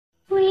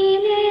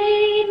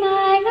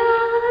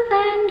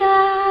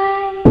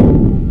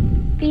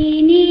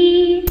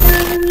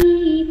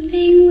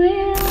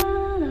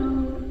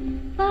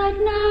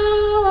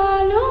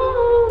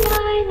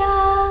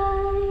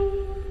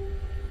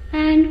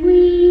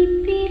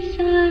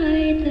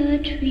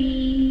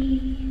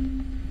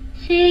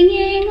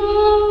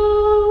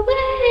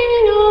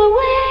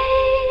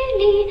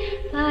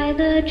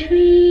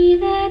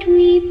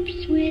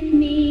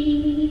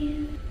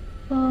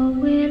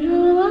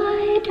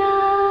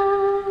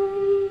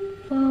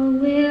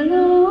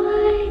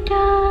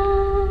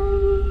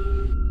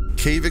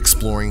Cave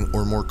exploring,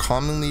 or more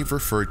commonly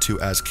referred to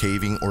as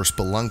caving or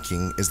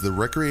spelunking, is the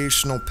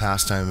recreational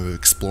pastime of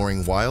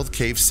exploring wild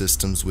cave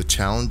systems with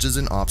challenges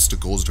and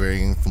obstacles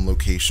varying from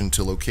location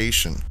to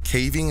location.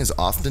 Caving is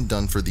often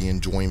done for the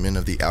enjoyment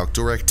of the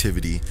outdoor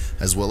activity,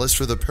 as well as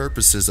for the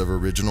purposes of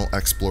original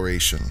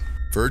exploration.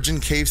 Virgin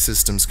cave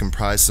systems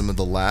comprise some of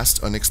the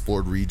last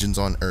unexplored regions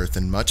on Earth,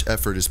 and much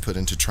effort is put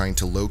into trying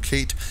to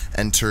locate,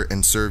 enter,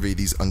 and survey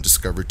these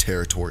undiscovered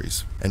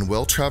territories. In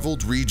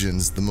well-traveled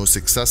regions, the most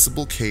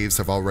accessible caves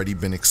have already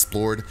been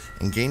explored,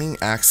 and gaining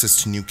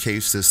access to new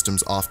cave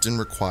systems often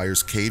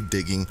requires cave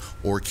digging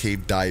or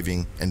cave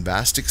diving, and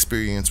vast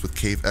experience with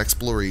cave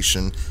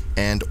exploration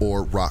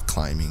and/or rock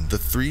climbing. The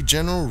three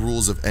general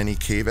rules of any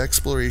cave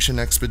exploration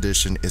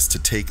expedition is to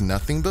take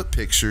nothing but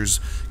pictures,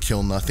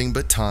 kill nothing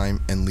but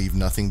time, and leave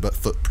nothing but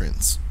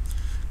footprints.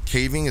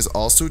 Caving is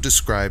also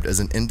described as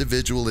an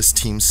individualist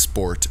team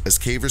sport, as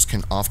cavers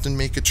can often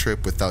make a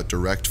trip without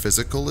direct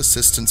physical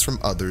assistance from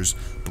others,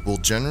 but will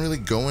generally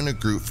go in a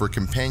group for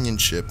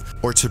companionship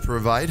or to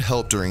provide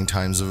help during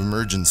times of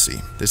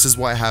emergency. This is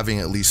why having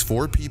at least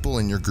 4 people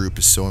in your group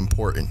is so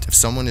important. If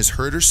someone is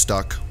hurt or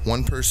stuck,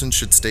 one person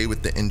should stay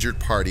with the injured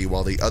party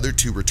while the other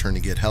 2 return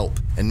to get help.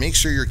 And make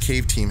sure your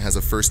cave team has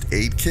a first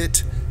aid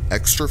kit,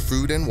 extra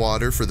food and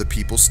water for the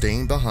people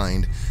staying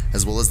behind,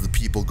 as well as the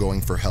people going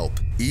for help.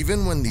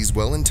 Even when these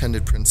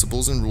well-intended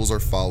principles and rules are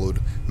followed,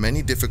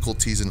 many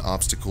difficulties and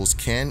obstacles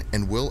can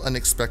and will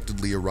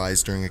unexpectedly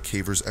arise during a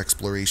caver's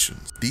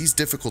explorations. These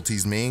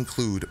difficulties may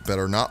include, but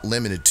are not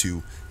limited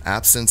to,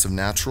 absence of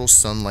natural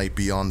sunlight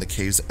beyond the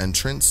cave's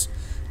entrance,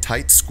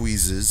 tight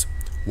squeezes,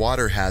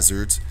 water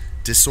hazards,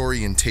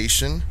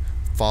 disorientation,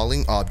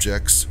 falling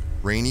objects,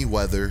 rainy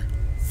weather,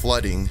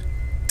 flooding,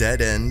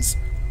 dead ends,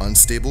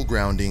 unstable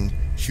grounding,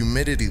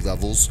 humidity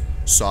levels,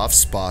 soft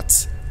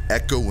spots,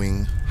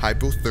 echoing,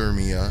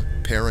 hypothermia,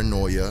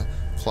 paranoia,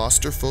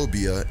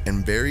 claustrophobia,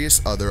 and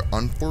various other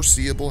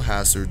unforeseeable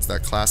hazards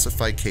that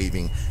classify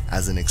caving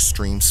as an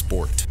extreme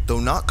sport. Though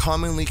not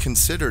commonly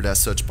considered as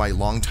such by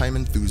longtime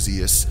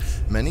enthusiasts,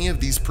 many of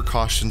these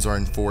precautions are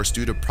enforced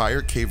due to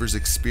prior cavers'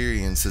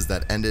 experiences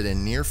that ended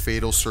in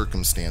near-fatal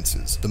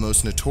circumstances. The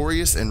most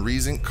notorious and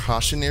recent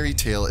cautionary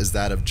tale is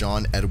that of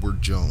John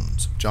Edward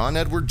Jones. John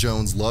Edward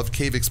Jones loved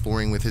cave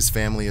exploring with his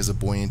family as a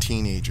boy and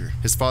teenager.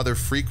 His father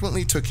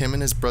frequently took him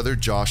and his brother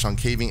Josh on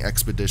caving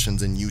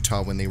expeditions in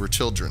Utah when they were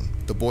children.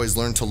 The boys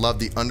learned to love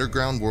the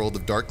underground world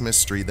of dark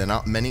mystery that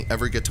not many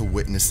ever get to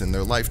witness in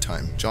their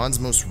lifetime. John's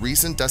most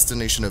recent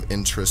destination of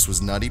interest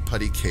was Nutty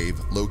Putty Cave,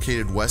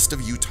 located west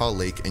of Utah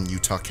Lake in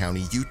Utah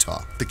County,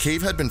 Utah. The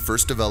cave had been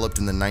first developed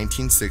in the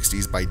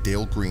 1960s by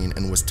Dale Green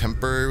and was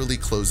temporarily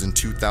closed in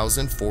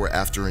 2004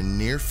 after a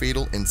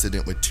near-fatal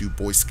incident with 2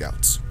 Boy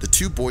Scouts. The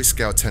 2 Boy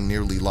Scouts had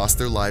nearly lost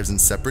their lives in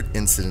separate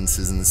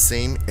incidences in the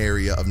same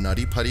area of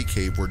Nutty Putty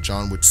Cave, where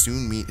John would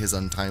soon meet his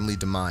untimely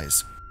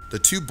demise. The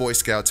 2 Boy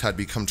Scouts had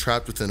become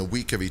trapped within a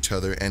week of each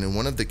other, and in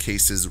one of the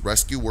cases,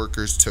 rescue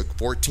workers took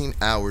 14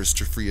 hours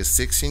to free a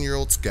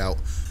 16-year-old scout,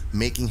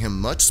 making him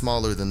much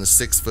smaller than the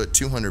 6-foot,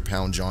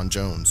 200-pound John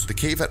Jones. The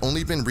cave had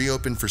only been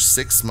reopened for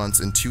 6 months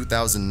in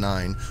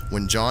 2009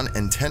 when John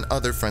and 10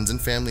 other friends and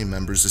family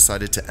members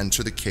decided to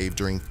enter the cave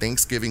during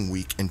Thanksgiving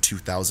week in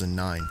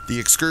 2009. The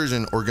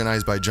excursion,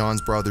 organized by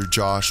John's brother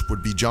Josh,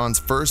 would be John's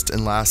first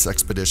and last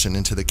expedition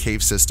into the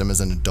cave system as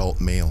an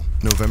adult male.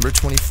 November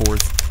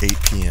 24th, 8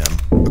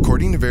 p.m.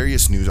 According to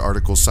various news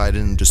articles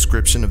cited in the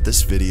description of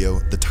this video,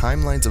 the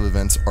timelines of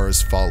events are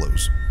as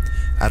follows.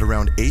 At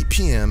around 8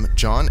 p.m.,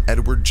 John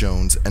Edward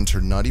Jones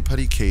entered Nutty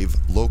Putty Cave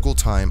local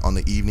time on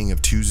the evening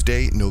of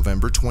Tuesday,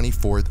 November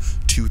 24th,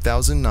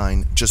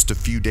 2009, just a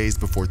few days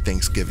before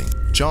Thanksgiving.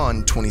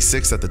 John,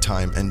 26 at the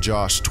time, and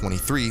Josh,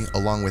 23,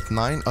 along with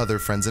 9 other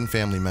friends and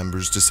family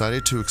members,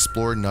 decided to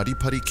explore Nutty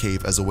Putty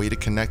Cave as a way to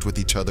connect with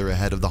each other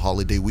ahead of the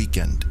holiday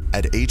weekend.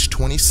 At age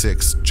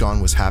 26, John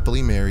was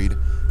happily married,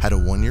 had a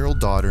 1-year-old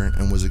daughter,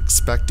 and was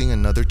expecting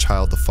another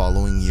child the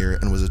following year,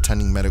 and was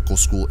attending medical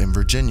school in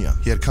Virginia.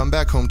 He had come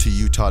back home to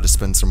Utah to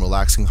spend some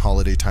relaxing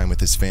holiday time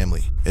with his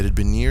family. It had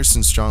been years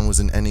since John was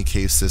in any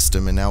cave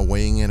system, and now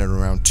weighing in at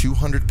around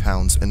 200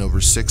 pounds and over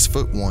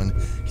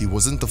 6'1", he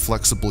wasn't the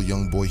flexible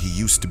young boy he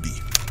used to be.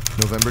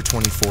 November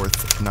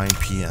 24th, 9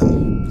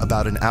 p.m.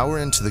 About an hour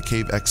into the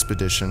cave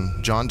expedition,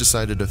 John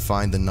decided to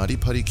find the Nutty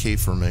Putty Cave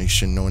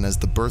formation known as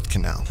the Birth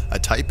Canal, a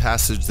tight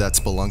passage that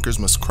spelunkers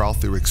must crawl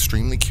through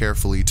extremely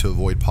carefully to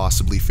avoid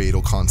possibly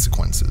fatal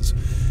consequences.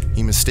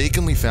 He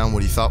mistakenly found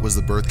what he thought was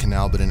the Birth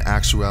Canal, but in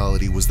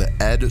actuality was the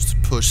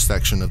edge push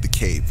section of the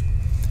cave.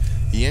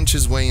 He inched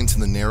his way into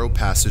the narrow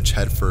passage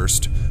head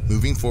first,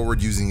 moving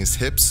forward using his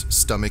hips,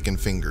 stomach,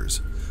 and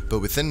fingers. But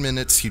within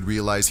minutes, he'd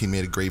realized he'd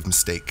made a grave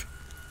mistake.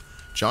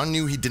 John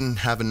knew he didn't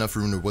have enough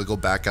room to wiggle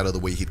back out of the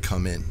way he'd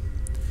come in.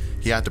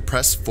 He had to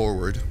press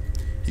forward.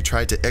 He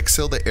tried to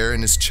exhale the air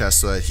in his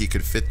chest so that he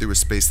could fit through a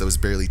space that was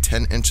barely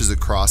 10 inches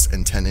across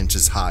and 10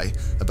 inches high,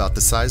 about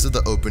the size of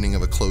the opening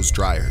of a clothes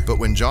dryer. But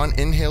when John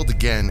inhaled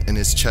again and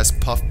his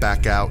chest puffed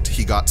back out,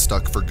 he got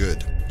stuck for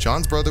good.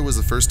 John's brother was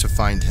the first to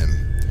find him.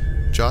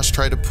 Josh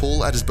tried to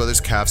pull at his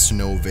brother's calves to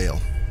no avail.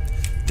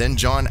 Then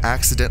John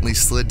accidentally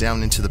slid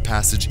down into the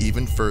passage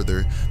even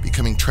further,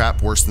 becoming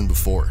trapped worse than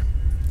before.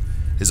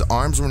 His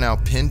arms were now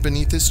pinned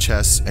beneath his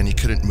chest and he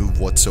couldn't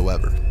move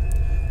whatsoever.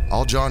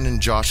 All John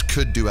and Josh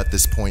could do at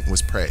this point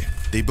was pray.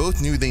 They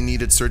both knew they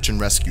needed search and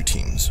rescue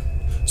teams.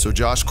 So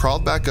Josh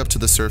crawled back up to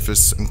the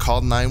surface and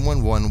called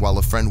 911 while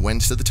a friend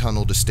went to the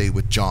tunnel to stay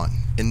with John.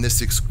 In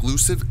this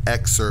exclusive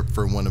excerpt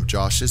from one of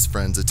Josh's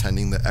friends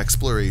attending the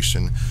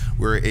exploration,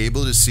 we were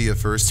able to see a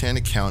first-hand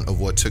account of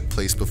what took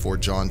place before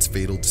John's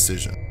fatal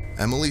decision.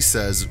 Emily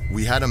says,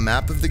 "We had a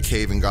map of the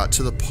cave and got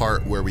to the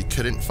part where we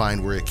couldn't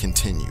find where it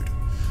continued.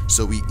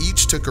 So we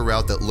each took a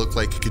route that looked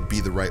like it could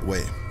be the right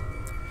way.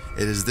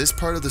 It is this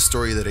part of the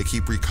story that I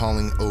keep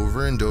recalling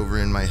over and over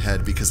in my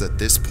head because at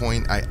this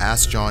point I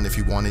asked John if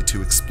he wanted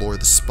to explore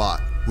the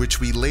spot, which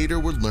we later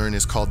would learn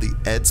is called the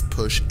Ed's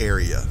Push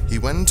area. He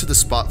went into the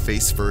spot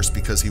face first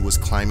because he was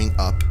climbing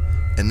up,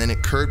 and then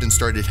it curved and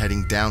started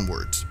heading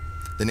downwards.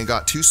 Then it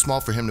got too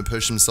small for him to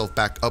push himself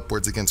back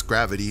upwards against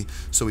gravity,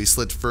 so he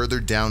slid further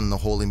down in the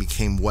hole and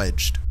became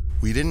wedged.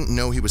 We didn't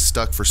know he was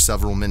stuck for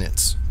several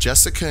minutes.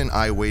 Jessica and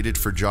I waited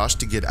for Josh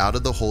to get out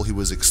of the hole he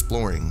was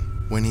exploring.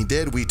 When he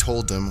did, we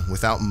told him,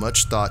 without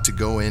much thought, to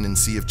go in and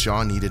see if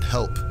John needed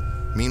help.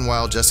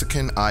 Meanwhile, Jessica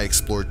and I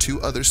explored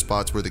 2 other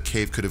spots where the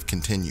cave could have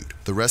continued.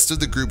 The rest of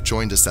the group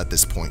joined us at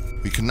this point.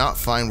 We could not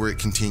find where it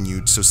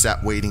continued, so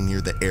sat waiting near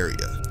the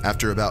area.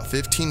 After about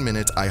 15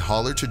 minutes, I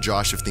hollered to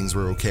Josh if things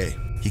were okay.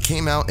 He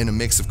came out in a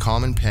mix of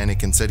calm and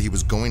panic and said he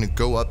was going to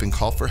go up and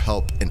call for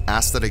help and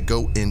asked that I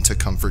go in to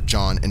comfort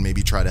John and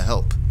maybe try to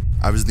help.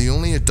 I was the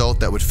only adult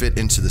that would fit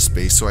into the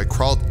space, so I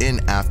crawled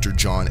in after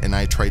John and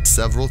I tried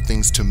several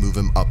things to move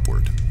him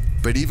upward.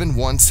 But even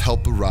once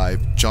help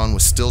arrived, John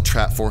was still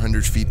trapped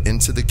 400 feet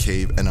into the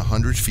cave and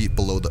 100 feet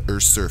below the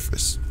Earth's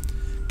surface.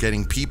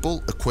 Getting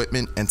people,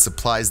 equipment, and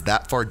supplies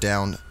that far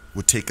down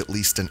would take at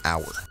least an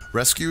hour.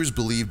 Rescuers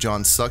believe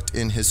John sucked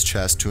in his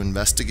chest to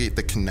investigate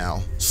the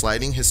canal,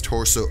 sliding his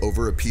torso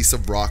over a piece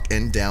of rock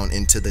and down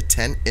into the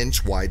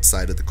 10-inch wide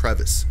side of the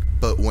crevice.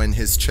 But when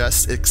his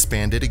chest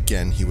expanded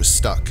again, he was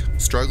stuck.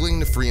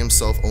 Struggling to free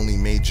himself only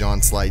made John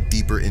slide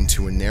deeper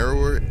into a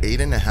narrower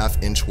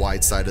 8.5-inch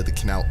wide side of the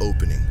canal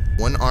opening.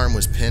 One arm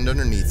was pinned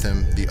underneath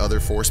him, the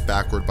other forced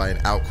backward by an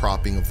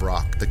outcropping of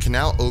rock. The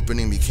canal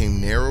opening became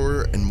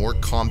narrower and more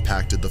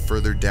compacted the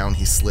further down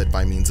he slid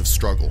by means of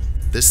struggle.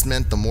 This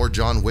meant the more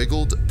John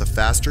wiggled, the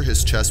faster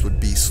his chest would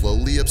be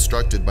slowly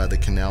obstructed by the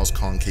canal's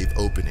concave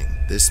opening.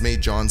 This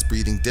made John's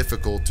breathing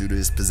difficult due to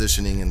his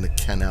positioning in the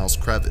canal's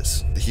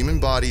crevice. The human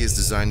body is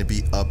designed to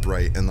be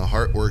upright and the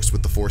heart works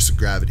with the force of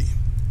gravity,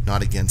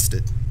 not against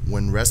it.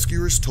 When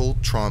rescuers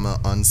told trauma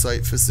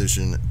on-site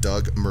physician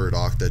Doug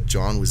Murdoch that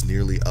John was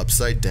nearly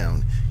upside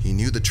down, he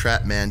knew the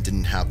trapped man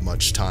didn't have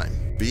much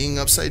time. Being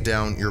upside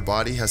down, your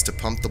body has to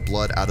pump the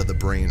blood out of the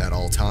brain at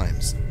all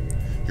times.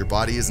 Your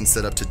body isn't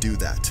set up to do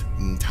that.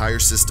 The entire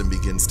system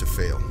begins to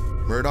fail.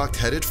 Murdoch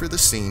headed for the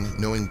scene,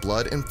 knowing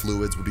blood and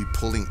fluids would be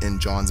pulling in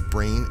John's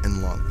brain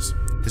and lungs.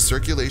 His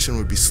circulation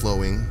would be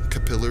slowing,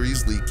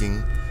 capillaries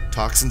leaking,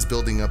 toxins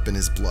building up in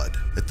his blood.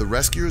 If the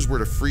rescuers were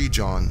to free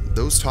John,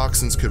 those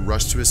toxins could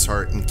rush to his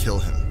heart and kill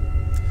him.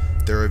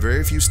 There are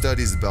very few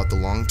studies about the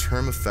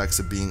long-term effects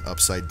of being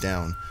upside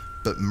down,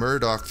 but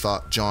Murdoch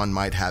thought John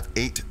might have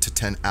 8 to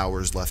 10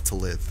 hours left to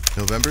live.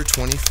 November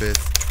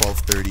 25th,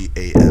 12:30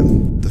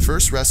 a.m. The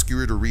first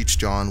rescuer to reach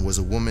John was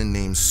a woman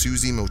named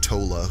Susie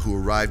Motola, who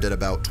arrived at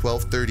about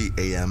 12:30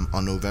 a.m.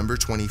 on November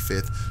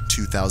 25th,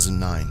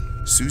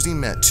 2009. Susie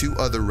met 2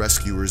 other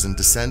rescuers and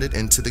descended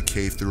into the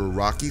cave through a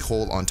rocky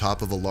hole on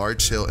top of a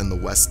large hill in the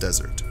West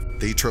Desert.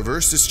 They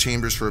traversed its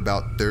chambers for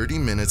about 30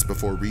 minutes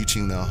before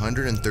reaching the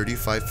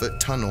 135-foot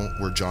tunnel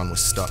where John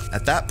was stuck.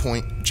 At that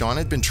point, John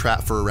had been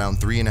trapped for around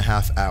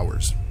 3.5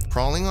 hours.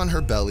 Crawling on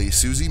her belly,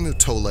 Susie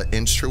Motola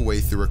inched her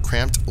way through a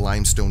cramped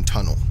limestone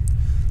tunnel.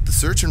 The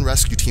search and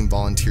rescue team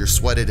volunteers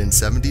sweated in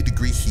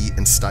 70-degree heat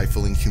and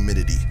stifling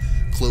humidity,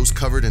 clothes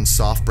covered in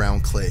soft brown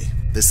clay.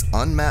 This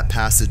unmapped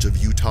passage of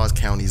Utah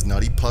County's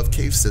Nutty Putty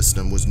cave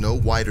system was no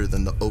wider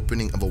than the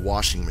opening of a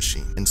washing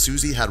machine, and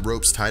Susie had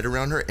ropes tied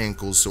around her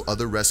ankles so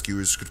other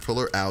rescuers could pull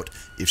her out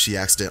if she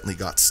accidentally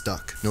got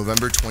stuck.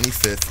 November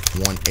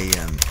 25th, 1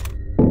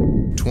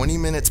 a.m. 20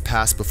 minutes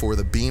passed before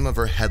the beam of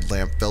her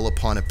headlamp fell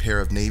upon a pair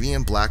of navy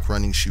and black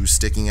running shoes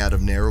sticking out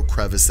of narrow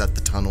crevice at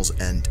the tunnel's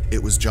end.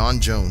 It was John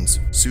Jones.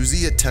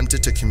 Susie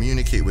attempted to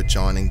communicate with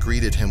John and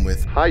greeted him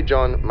with, "Hi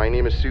John, my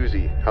name is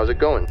Susie. How's it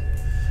going?"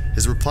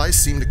 His replies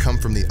seemed to come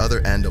from the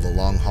other end of a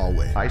long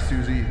hallway. "Hi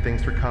Susie,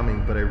 thanks for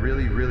coming, but I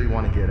really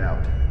want to get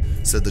out,"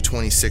 said the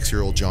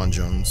 26-year-old John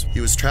Jones. He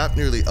was trapped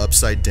nearly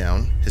upside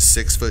down, his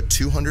 6-foot,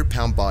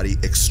 200-pound body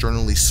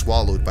externally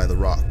swallowed by the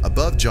rock.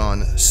 Above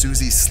John,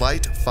 Susie's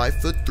slight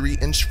 5-foot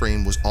 3-inch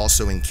frame was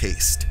also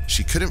encased.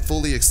 She couldn't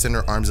fully extend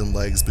her arms and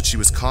legs, but she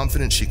was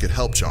confident she could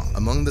help John.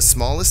 Among the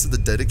smallest of the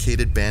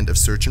dedicated band of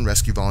search and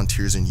rescue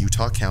volunteers in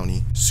Utah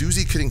County,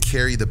 Susie couldn't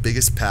carry the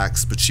biggest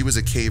packs, but she was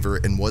a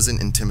caver and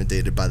wasn't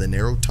intimidated by the the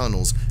narrow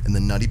tunnels in the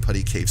Nutty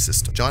Putty cave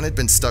system. John had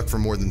been stuck for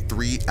more than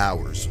 3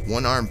 hours,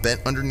 one arm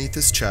bent underneath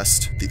his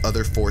chest, the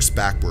other forced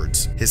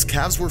backwards. His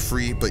calves were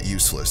free but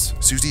useless.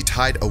 Susie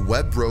tied a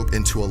web rope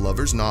into a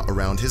lover's knot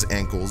around his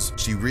ankles.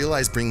 She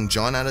realized bringing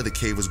John out of the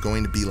cave was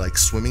going to be like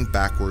swimming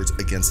backwards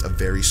against a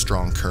very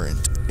strong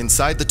current.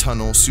 Inside the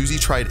tunnel, Susie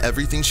tried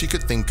everything she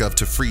could think of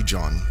to free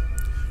John.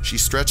 She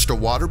stretched a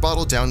water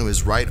bottle down to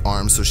his right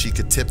arm so she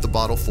could tip the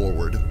bottle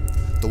forward.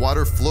 The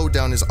water flowed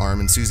down his arm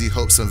and Susie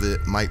hoped some of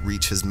it might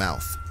reach his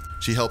mouth.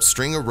 She helped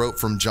string a rope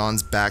from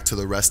John's back to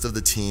the rest of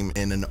the team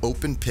in an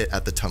open pit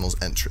at the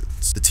tunnel's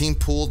entrance. The team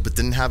pulled but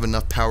didn't have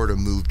enough power to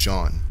move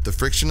John. The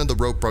friction of the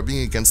rope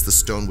rubbing against the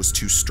stone was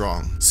too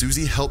strong.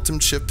 Susie helped him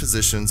shift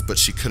positions, but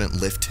she couldn't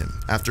lift him.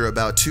 After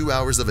about 2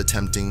 hours of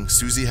attempting,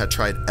 Susie had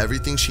tried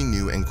everything she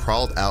knew and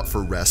crawled out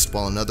for rest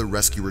while another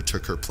rescuer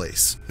took her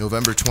place.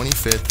 November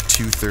 25th,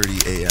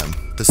 2:30 a.m.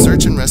 The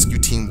search and rescue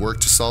team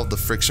worked to solve the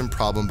friction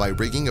problem by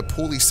rigging a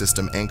pulley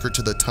system anchored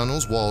to the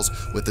tunnel's walls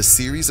with a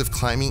series of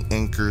climbing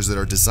anchors that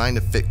are designed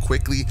to fit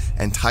quickly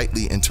and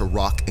tightly into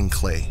rock and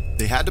clay.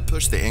 They had to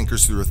push the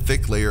anchors through a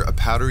thick layer of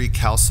powdery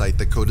calcite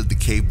that coated the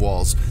cave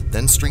walls,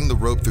 then string the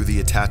rope through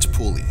the attached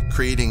pulley,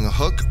 creating a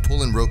hook,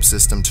 pull, and rope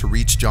system to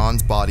reach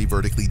John's body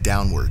vertically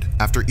downward.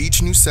 After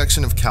each new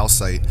section of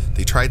calcite,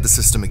 they tried the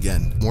system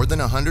again. More than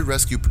 100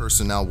 rescue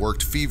personnel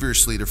worked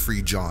feverishly to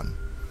free John.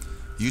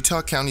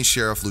 Utah County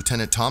Sheriff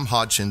Lieutenant Tom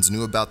Hodgins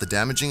knew about the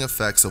damaging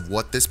effects of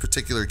what this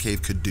particular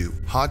cave could do.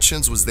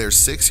 Hodgins was there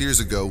 6 years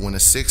ago when a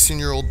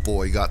 16-year-old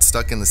boy got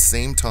stuck in the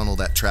same tunnel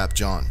that trapped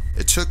John.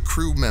 It took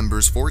crew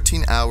members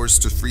 14 hours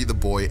to free the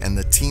boy, and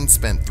the teen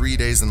spent 3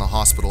 days in the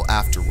hospital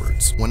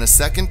afterwards. When a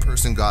second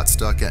person got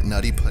stuck at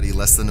Nutty Putty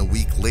less than a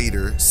week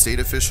later, state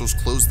officials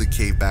closed the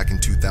cave back in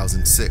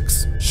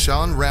 2006.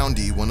 Sean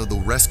Roundy, one of the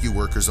rescue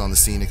workers on the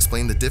scene,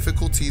 explained the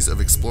difficulties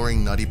of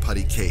exploring Nutty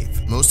Putty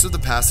Cave. Most of the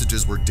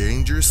passages were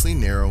dangerously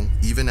narrow,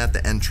 even at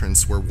the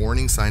entrance where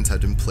warning signs had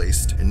been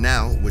placed, and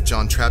now, with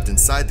John trapped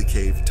inside the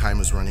cave, time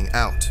was running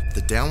out.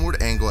 The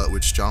downward angle at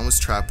which John was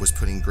trapped was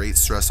putting great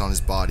stress on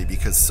his body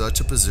because such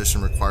a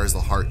position requires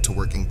the heart to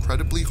work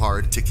incredibly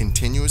hard to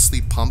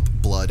continuously pump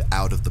blood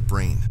out of the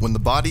brain. When the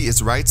body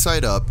is right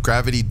side up,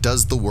 gravity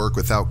does the work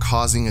without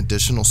causing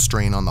additional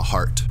strain on the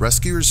heart.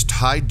 Rescuers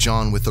tied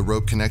John with a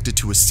rope connected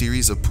to a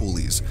series of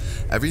pulleys.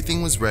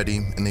 Everything was ready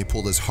and they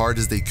pulled as hard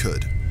as they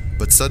could.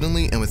 But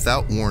suddenly and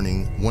without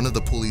warning, one of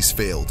the pulleys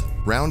failed.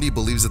 Roundy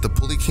believes that the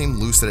pulley came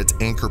loose at its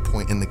anchor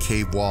point in the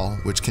cave wall,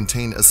 which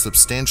contained a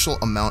substantial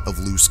amount of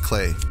loose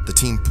clay. The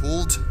team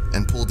pulled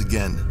and pulled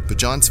again, but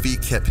John's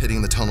feet kept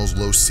hitting the tunnel's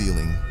low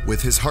ceiling.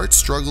 With his heart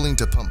struggling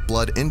to pump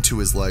blood into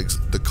his legs,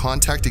 the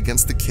contact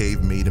against the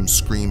cave made him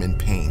scream in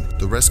pain.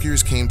 The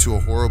rescuers came to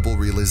a horrible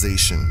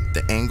realization.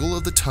 The angle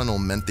of the tunnel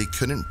meant they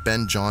couldn't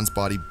bend John's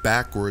body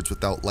backwards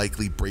without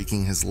likely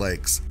breaking his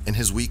legs. In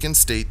his weakened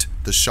state,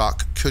 the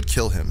shock could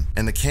kill him,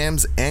 and the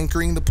cams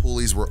anchoring the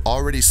pulleys were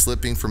already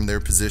slipping from their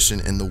position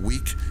in the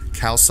weak,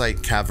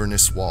 calcite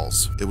cavernous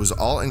walls. It was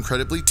all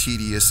incredibly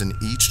tedious, and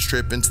each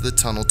trip into the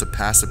tunnel to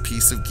pass a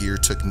piece of gear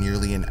took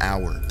nearly an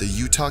hour. The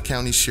Utah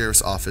County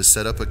Sheriff's Office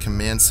set up a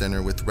command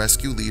center with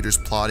rescue leaders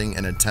plotting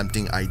and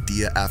attempting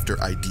idea after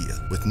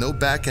idea. With no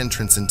back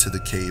entrance into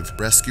the cave,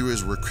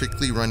 rescuers were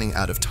quickly running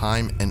out of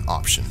time and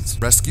options.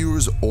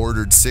 Rescuers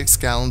ordered 6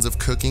 gallons of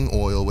cooking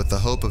oil with the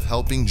hope of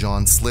helping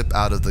John slip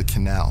out of the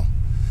canal.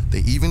 They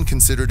even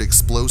considered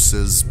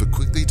explosives, but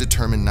quickly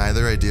determined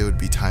neither idea would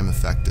be time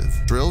effective.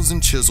 Drills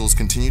and chisels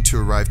continued to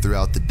arrive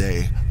throughout the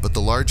day, but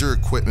the larger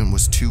equipment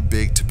was too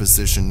big to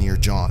position near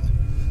John.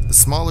 The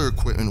smaller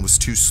equipment was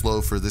too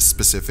slow for this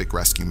specific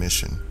rescue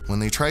mission. When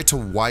they tried to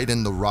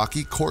widen the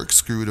rocky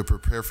corkscrew to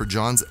prepare for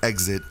John's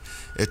exit,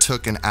 it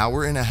took an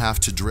hour and a half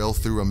to drill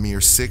through a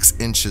mere 6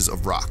 inches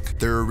of rock.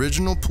 Their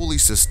original pulley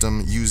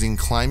system using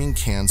climbing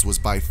cans was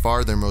by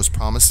far their most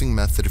promising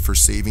method for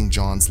saving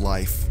John's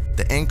life.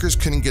 The anchors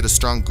couldn't get a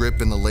strong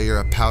grip in the layer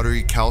of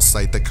powdery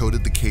calcite that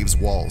coated the cave's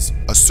walls.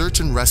 A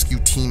search and rescue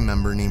team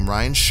member named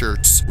Ryan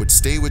Schertz would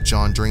stay with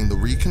John during the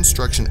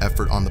reconstruction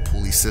effort on the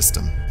pulley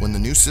system. When the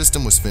new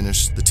system was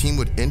finished, the team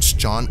would inch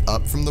John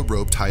up from the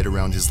rope tied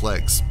around his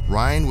legs.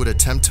 Ryan would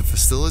attempt to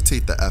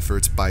facilitate the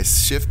efforts by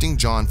shifting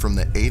John from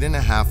the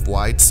 8.5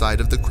 wide side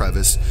of the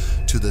crevice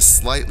to the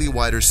slightly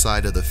wider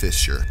side of the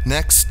fissure.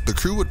 Next, the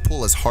crew would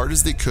pull as hard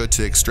as they could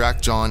to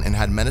extract John and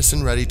had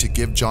medicine ready to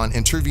give John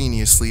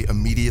intravenously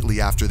immediately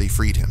after they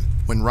freed him.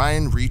 When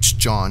Ryan reached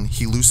John,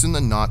 he loosened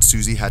the knot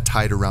Susie had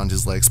tied around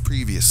his legs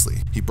previously.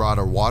 He brought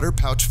a water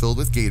pouch filled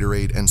with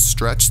Gatorade and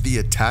stretched the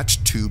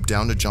attached tube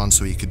down to John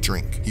so he could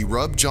drink. He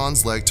rubbed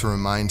John's leg to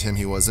remind him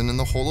he wasn't in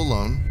the hole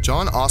alone.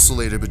 John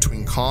oscillated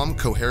between calm,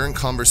 coherent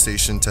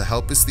conversation to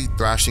helplessly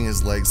thrashing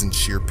his legs in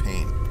sheer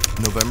pain.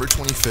 November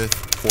 25th,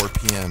 4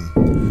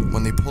 p.m.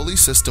 When the pulley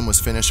system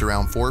was finished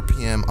around 4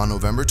 p.m. on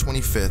November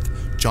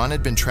 25th, John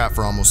had been trapped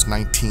for almost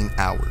 19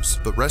 hours,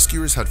 but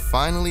rescuers had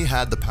finally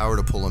had the power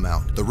to pull him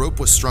out. The rope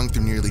was strung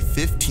through nearly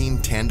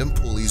 15 tandem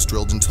pulleys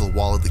drilled into the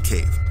wall of the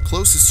cave.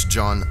 Closest to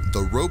John,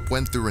 the rope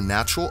went through a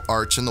natural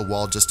arch in the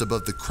wall just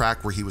above the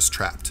crack where he was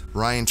trapped.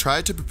 Ryan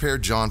tried to prepare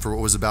John for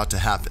what was about to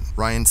happen.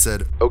 Ryan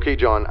said, "Okay,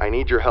 John, I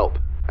need your help.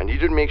 I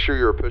need you to make sure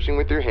you are pushing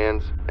with your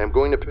hands. I'm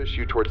going to push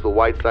you towards the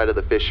wide side of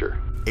the fissure."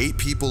 8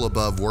 people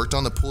above worked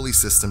on the pulley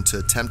system to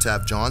attempt to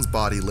have John's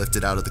body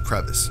lifted out of the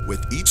crevice.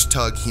 With each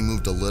tug, he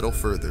moved a little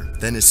further.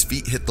 Then his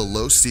feet hit the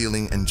low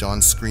ceiling and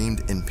John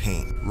screamed in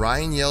pain.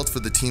 Ryan yelled for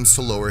the teams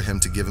to lower him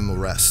to give him a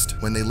rest.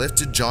 When they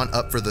lifted John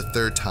up for the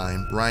 3rd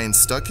time, Ryan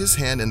stuck his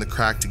hand in the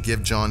crack to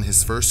give John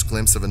his first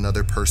glimpse of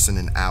another person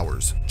in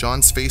hours.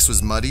 John's face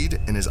was muddied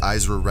and his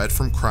eyes were red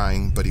from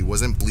crying, but he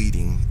wasn't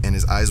bleeding, and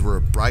his eyes were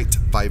a bright,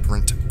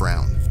 vibrant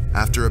brown.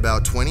 After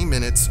about 20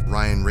 minutes,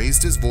 Ryan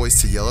raised his voice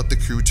to yell at the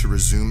crew to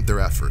resume their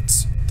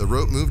efforts. The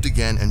rope moved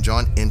again and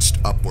John inched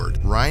upward.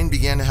 Ryan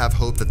began to have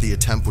hope that the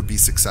attempt would be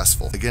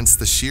successful. Against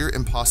the sheer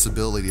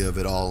impossibility of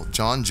it all,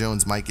 John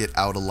Jones might get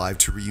out alive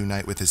to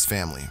reunite with his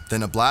family.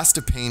 Then a blast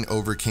of pain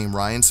overcame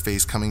Ryan's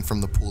face coming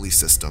from the pulley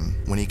system.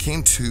 When he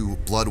came to,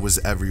 blood was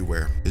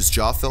everywhere. His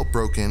jaw felt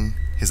broken,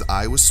 his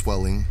eye was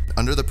swelling.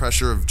 Under the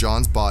pressure of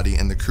John's body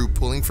and the crew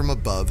pulling from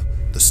above,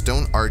 the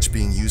stone arch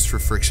being used for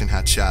friction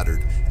had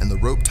shattered, and the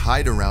rope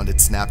tied around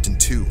it snapped in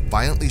two,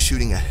 violently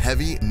shooting a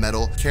heavy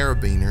metal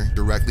carabiner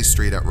directly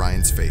straight at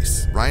Ryan's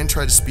face. Ryan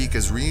tried to speak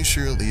as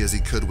reassuringly as he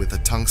could with a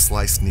tongue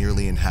sliced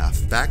nearly in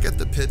half. Back at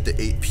the pit, the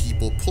 8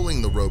 people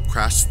pulling the rope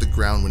crashed to the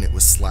ground when it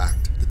was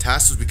slacked. The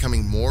task was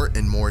becoming more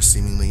and more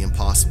seemingly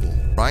impossible.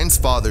 Ryan's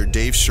father,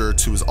 Dave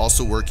Schertz, who was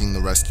also working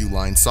the rescue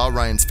line, saw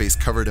Ryan's face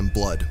covered in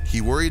blood. He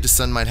worried his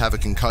son might have a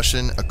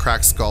concussion, a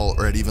cracked skull,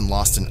 or had even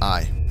lost an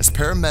eye. As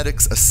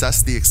paramedics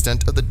assessed the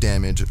extent of the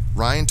damage,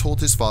 Ryan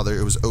told his father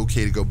it was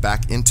okay to go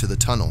back into the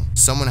tunnel.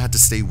 Someone had to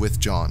stay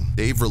with John.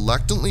 Dave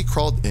reluctantly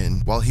crawled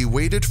in. While he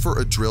waited for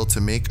a drill to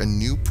make a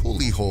new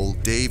pulley hole,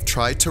 Dave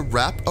tried to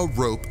wrap a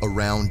rope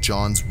around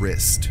John's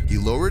wrist. He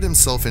lowered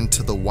himself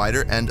into the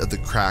wider end of the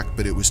crack,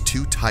 but it was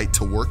too tight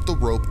to work the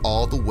rope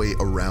all the way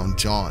around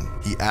John.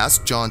 He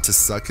asked John to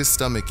suck his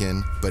stomach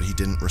in, but he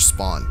didn't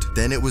respond.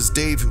 Then it was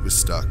Dave who was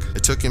stuck.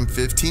 It took him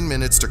 15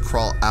 minutes to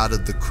crawl out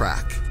of the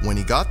crack. When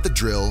he got the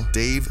drill,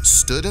 Dave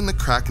stood in the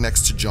crack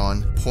next to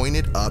John,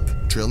 pointed up,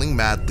 drilling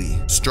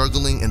madly,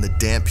 struggling in the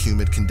damp,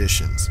 humid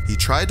conditions. He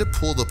tried to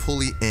pull the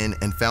pulley in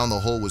and found the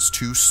hole was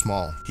too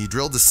small. He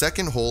drilled the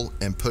second hole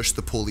and pushed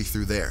the pulley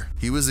through there.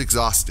 He was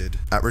exhausted.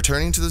 At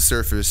returning to the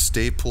surface,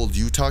 Dave pulled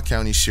Utah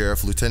County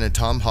Sheriff Lieutenant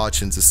Tom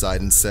Hodgins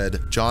aside and said,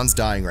 "John's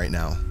dying right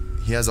now.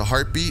 He has a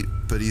heartbeat,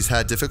 but he's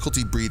had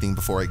difficulty breathing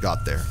before I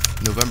got there."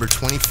 November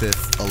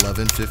 25th,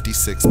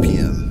 11:56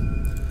 p.m.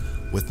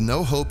 With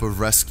no hope of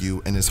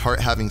rescue and his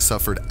heart having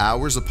suffered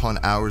hours upon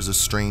hours of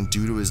strain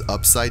due to his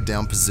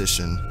upside-down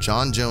position,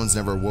 John Jones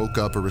never woke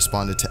up or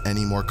responded to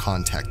any more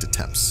contact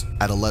attempts.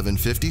 At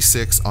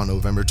 11:56 on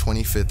November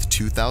 25th,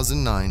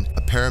 2009,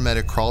 a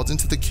paramedic crawled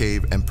into the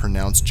cave and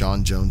pronounced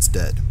John Jones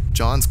dead.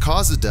 John's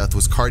cause of death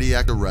was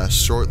cardiac arrest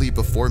shortly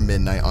before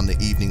midnight on the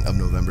evening of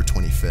November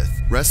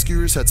 25th.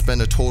 Rescuers had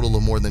spent a total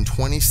of more than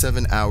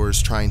 27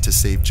 hours trying to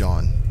save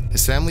John.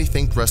 His family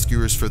thanked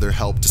rescuers for their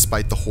help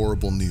despite the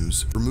horrible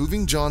news.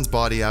 Removing John's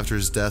body after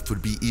his death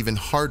would be even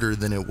harder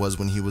than it was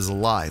when he was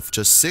alive.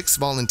 Just 6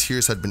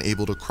 volunteers had been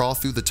able to crawl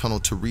through the tunnel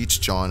to reach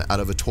John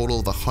out of a total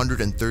of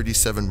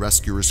 137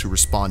 rescuers who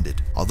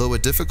responded. Although a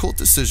difficult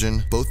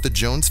decision, both the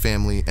Jones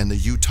family and the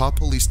Utah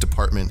Police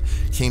Department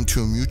came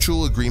to a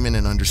mutual agreement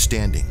and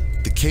understanding.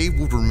 The cave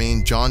would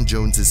remain John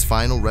Jones's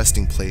final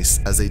resting place,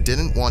 as they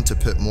didn't want to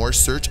put more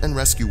search and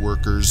rescue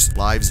workers'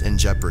 lives in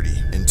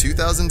jeopardy. In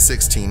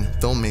 2016,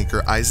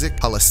 filmmaker Isaac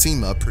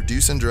Halasima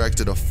produced and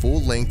directed a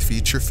full-length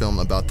feature film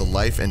about the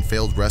life and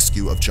failed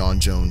rescue of John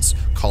Jones,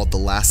 called The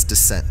Last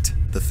Descent.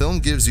 The film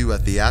gives you a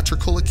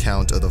theatrical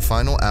account of the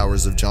final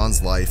hours of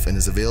John's life and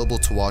is available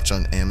to watch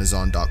on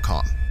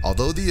Amazon.com.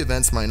 Although the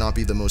events might not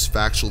be the most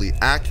factually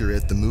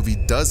accurate, the movie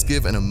does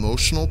give an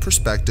emotional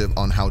perspective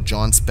on how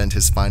John spent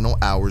his final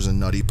hours in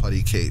Nutty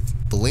Putty Cave.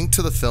 The link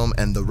to the film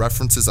and the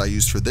references I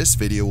used for this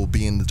video will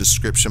be in the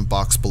description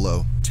box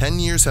below. 10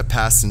 years have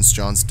passed since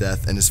John's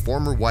death, and his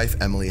former wife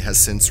Emily has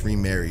since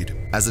remarried.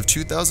 As of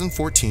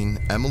 2014,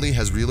 Emily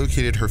has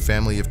relocated her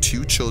family of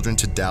 2 children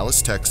to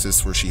Dallas,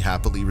 Texas, where she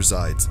happily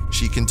resides.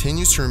 She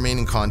continues to remain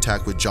in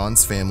contact with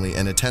John's family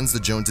and attends the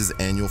Joneses'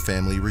 annual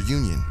family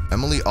reunion.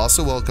 Emily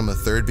also welcomed a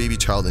 3rd baby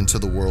child into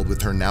the world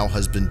with her now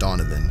husband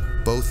Donovan.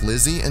 Both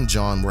Lizzie and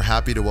John were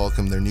happy to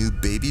welcome their new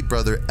baby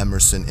brother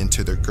Emerson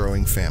into their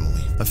growing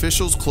family.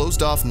 Officials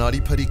closed off Nutty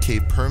Putty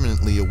Cave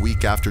permanently a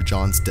week after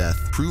John's death.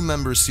 Crew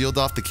members sealed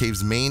off the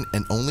cave's main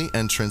and only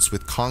entrance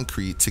with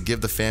concrete to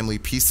give the family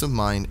peace of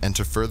mind and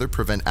to further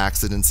prevent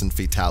accidents and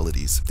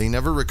fatalities. They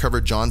never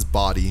recovered John's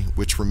body,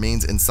 which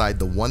remains inside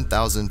the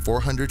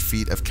 1,400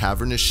 feet of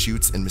cavernous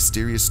chutes and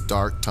mysterious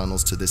dark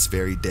tunnels to this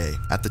very day.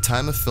 At the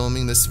time of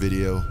filming this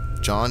video,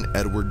 John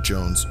Edward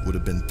Jones would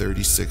have been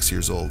 36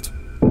 years old.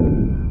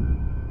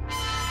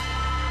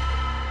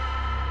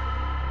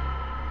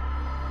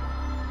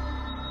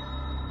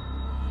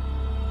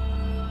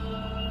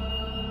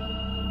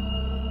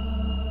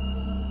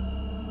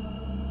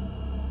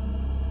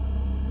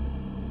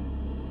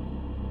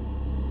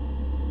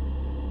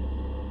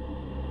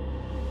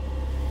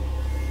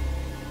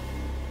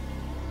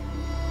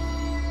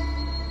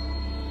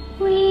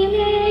 We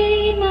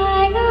lay,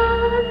 my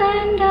love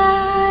and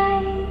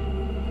I,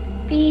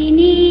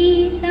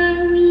 beneath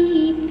a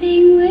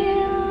weeping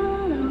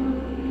willow,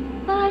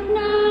 but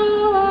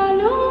now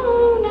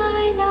alone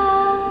I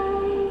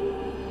lie,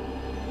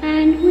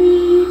 and we